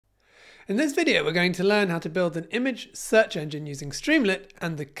In this video, we're going to learn how to build an image search engine using Streamlit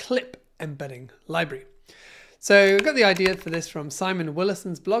and the CLIP embedding library. So I got the idea for this from Simon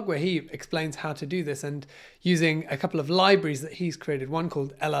Willison's blog, where he explains how to do this and using a couple of libraries that he's created, one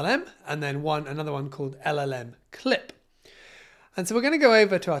called LLM and then another one called LLM CLIP. And so we're going to go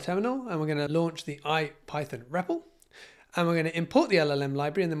over to our terminal and we're going to launch the IPython REPL, and we're going to import the LLM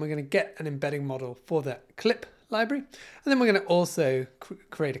library, and then we're going to get an embedding model for that CLIP library, and then we're going to also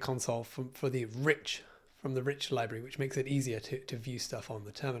create a console from the rich library, which makes it easier to view stuff on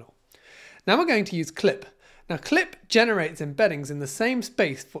the terminal. Now we're going to use CLIP. Now CLIP generates embeddings in the same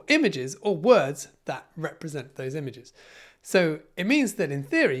space for images or words that represent those images. So it means that in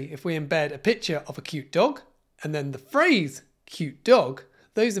theory, if we embed a picture of a cute dog and then the phrase cute dog,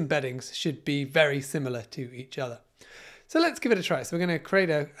 those embeddings should be very similar to each other. So let's give it a try. So we're going to create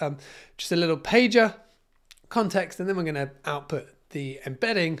just a little pager context, and then we're going to output the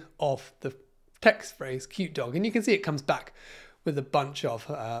embedding of the text phrase cute dog, and you can see it comes back with a bunch of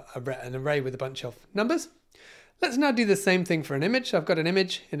an array with a bunch of numbers. Let's now do the same thing for an image. So I've got an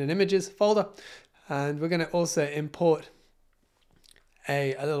image in an images folder, and we're going to also import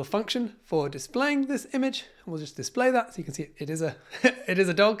a little function for displaying this image. We'll just display that so you can see it is a it is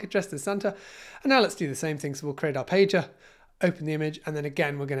a dog dressed as Santa. And now let's do the same thing. So we'll create our pager, open the image, and then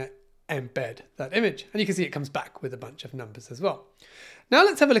again we're going to embed that image, and you can see it comes back with a bunch of numbers as well. Now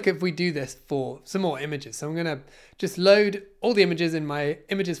let's have a look if we do this for some more images. So I'm going to just load all the images in my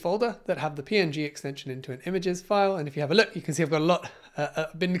images folder that have the PNG extension into an images file, and if you have a look, you can see I've got a lot.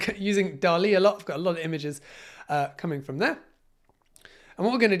 I've been using DALL-E a lot. I've got a lot of images coming from there. And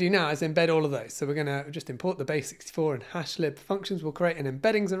what we're going to do now is embed all of those. So we're going to just import the base64 and hashlib functions. We'll create an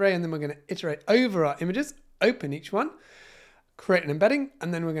embeddings array, and then we're going to iterate over our images, open each one, create an embedding,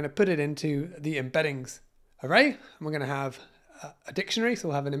 and then we're going to put it into the embeddings array. And we're going to have a dictionary. So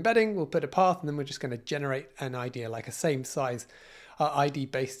we'll have an embedding, we'll put a path, and then we're just going to generate an ID, like a same size ID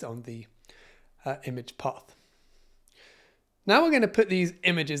based on the image path. Now we're going to put these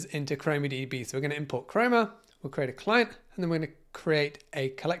images into Chroma DB. So we're going to import Chroma, we'll create a client, and then we're going to create a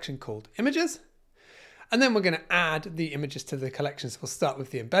collection called images. And then we're going to add the images to the collection. So we'll start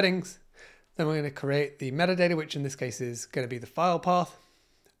with the embeddings. Then we're going to create the metadata, which in this case is going to be the file path.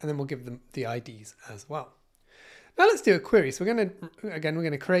 And then we'll give them the IDs as well. Now let's do a query. So we're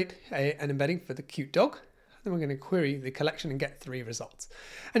going to create an embedding for the cute dog. Then we're going to query the collection and get 3 results.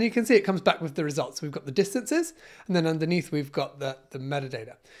 And you can see it comes back with the results. We've got the distances, and then underneath we've got the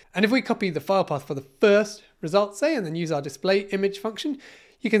metadata. And if we copy the file path for the first result, say, and then use our display image function,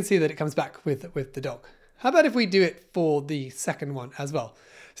 you can see that it comes back with the dog. How about if we do it for the second one as well?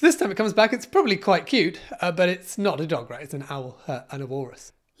 So this time it comes back, it's probably quite cute, but it's not a dog, right? It's an owl and a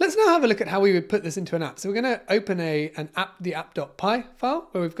walrus. Let's now have a look at how we would put this into an app. So we're going to open the app.py file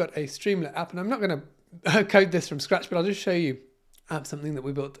where we've got a Streamlit app, and I'm not going to code this from scratch, but I'll just show you something that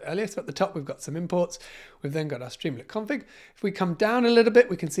we built earlier. So at the top, we've got some imports. We've then got our Streamlit config. If we come down a little bit,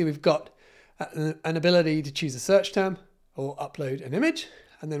 we can see we've got an ability to choose a search term or upload an image.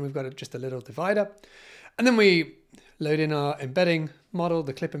 And then we've got just a little divider. And then we load in our embedding model,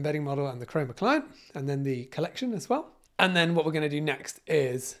 the CLIP embedding model, and the Chroma client, and then the collection as well. And then what we're going to do next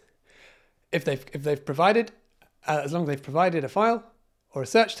is, if they've provided, as long as they've provided a file or a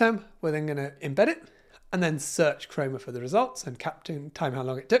search term, we're then going to embed it, and then search Chroma for the results and time how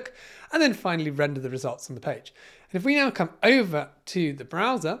long it took, and then finally render the results on the page. And if we now come over to the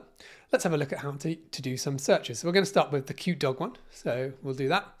browser, let's have a look at how to do some searches. So we're going to start with the cute dog one. So we'll do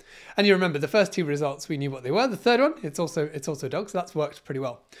that. And you remember the first 2 results, we knew what they were. The third one, it's also a dog, so that's worked pretty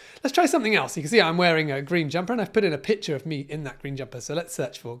well. Let's try something else. You can see I'm wearing a green jumper, and I've put in a picture of me in that green jumper. So let's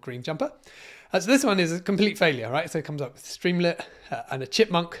search for green jumper. So this one is a complete failure, right? So it comes up with Streamlit and a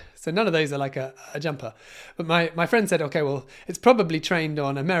chipmunk. So none of those are like a jumper. But my friend said, okay, well, it's probably trained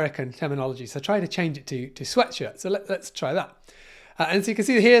on American terminology. So try to change it to sweatshirt. So let's try that. And so you can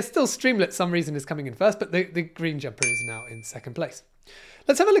see here, still Streamlit, some reason is coming in first, but the green jumper is now in second place.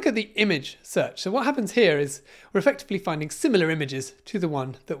 Let's have a look at the image search. So what happens here is we're effectively finding similar images to the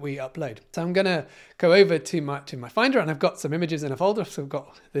one that we upload. So I'm going to go over to my Finder, and I've got some images in a folder. So I've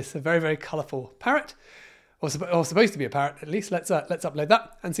got this very, very colorful parrot, or supposed to be a parrot at least. Let's upload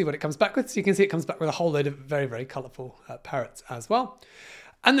that and see what it comes back with. So you can see it comes back with a whole load of very, very colorful parrots as well.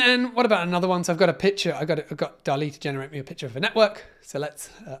 And then what about another one? So I've got a picture. I've got DALL-E to generate me a picture of a network. So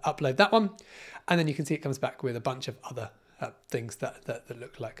let's upload that one. And then you can see it comes back with a bunch of other things that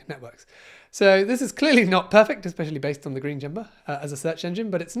look like networks. So this is clearly not perfect, especially based on the green jumper as a search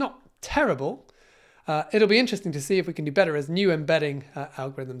engine, but it's not terrible. It'll be interesting to see if we can do better as new embedding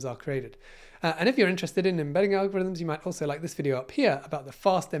algorithms are created. And if you're interested in embedding algorithms, you might also like this video up here about the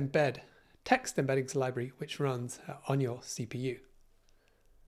fast embed text embeddings library which runs on your CPU.